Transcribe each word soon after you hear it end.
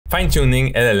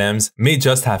fine-tuning LLMs may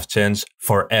just have changed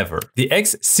forever. The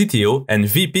ex-CTO and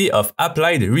VP of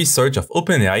Applied Research of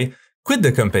OpenAI quit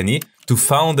the company to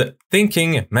found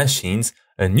Thinking Machines,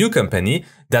 a new company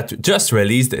that just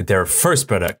released their first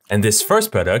product. And this first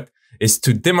product is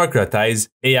to democratize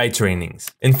AI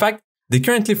trainings. In fact, they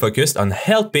currently focused on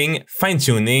helping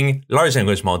fine-tuning large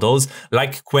language models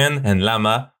like Qwen and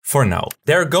Llama for now.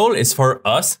 Their goal is for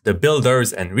us, the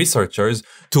builders and researchers,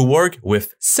 to work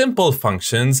with simple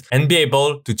functions and be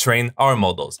able to train our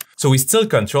models. So we still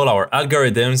control our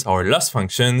algorithms, our loss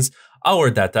functions,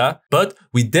 our data, but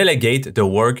we delegate the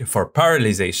work for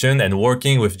parallelization and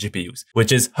working with GPUs,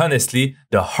 which is honestly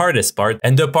the hardest part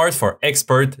and the part for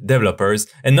expert developers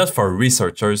and not for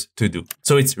researchers to do.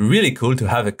 So it's really cool to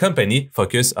have a company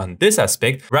focus on this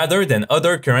aspect rather than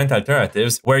other current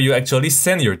alternatives where you actually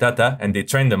send your data and they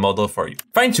train the model for you.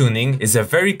 Fine-tuning is a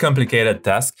very complicated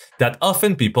task that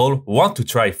often people want to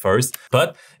try first,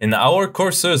 but in our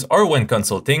courses or when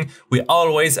consulting, we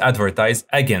always advertise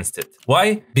against it.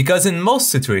 Why? Because in most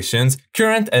situations,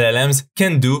 current LLMs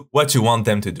can do what you want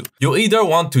them to do. You either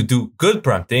want to do good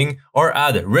prompting or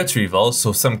add retrieval,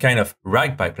 so some kind of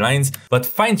RAG pipelines, but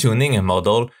fine-tuning a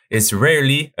model is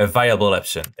rarely a viable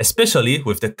option, especially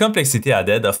with the complexity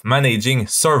added of managing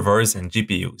servers and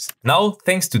GPUs. Now,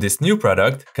 thanks to this new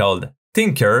product called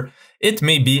Thinker, it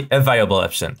may be a viable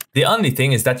option. The only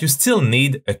thing is that you still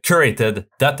need a curated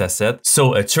dataset,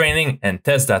 so a training and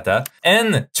test data,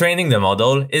 and training the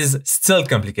model is still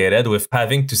complicated with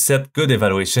having to set good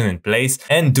evaluation in place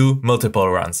and do multiple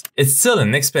runs. It's still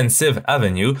an expensive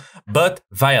avenue, but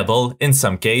viable in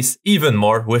some case, even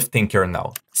more with Thinker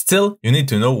now. Still, you need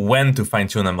to know when to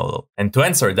fine-tune a model. And to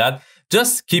answer that,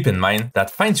 just keep in mind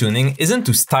that fine-tuning isn't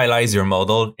to stylize your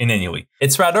model in any way.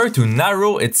 It's rather to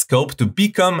narrow its scope to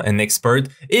become an expert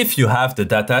if you have the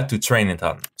data to train it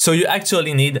on. So you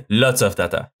actually need lots of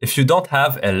data. If you don't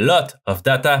have a lot of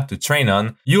data to train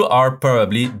on, you are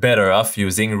probably better off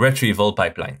using retrieval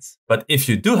pipelines. But if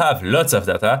you do have lots of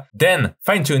data, then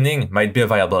fine-tuning might be a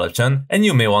viable option and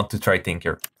you may want to try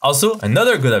Thinker. Also,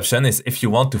 another good option is if you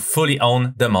want to fully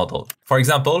own the model. For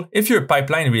example, if your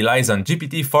pipeline relies on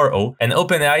GPT-4o and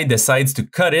OpenAI decides to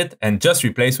cut it and just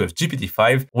replace with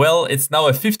GPT-5, well, it's now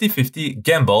a 50-50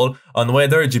 gamble on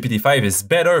whether GPT-5 is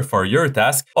better for your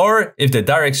task or if the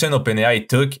direction OpenAI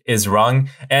took is wrong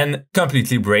and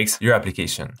completely breaks your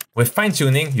application. With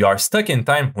fine-tuning, you are stuck in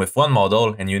time with one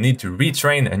model and you need to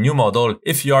retrain a new model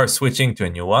if you are switching to a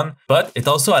new one, but it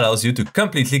also allows you to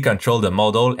completely control the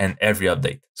model and every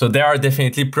update. So there are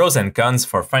definitely pros and cons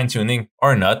for fine-tuning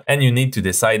or not, and you need to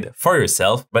decide for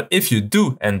yourself. But if you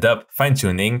do end up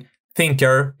fine-tuning,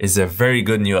 Thinker is a very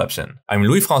good new option. I'm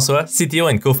Louis-François, CTO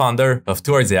and co-founder of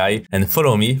Towards AI, and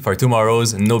follow me for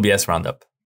tomorrow's No BS Roundup.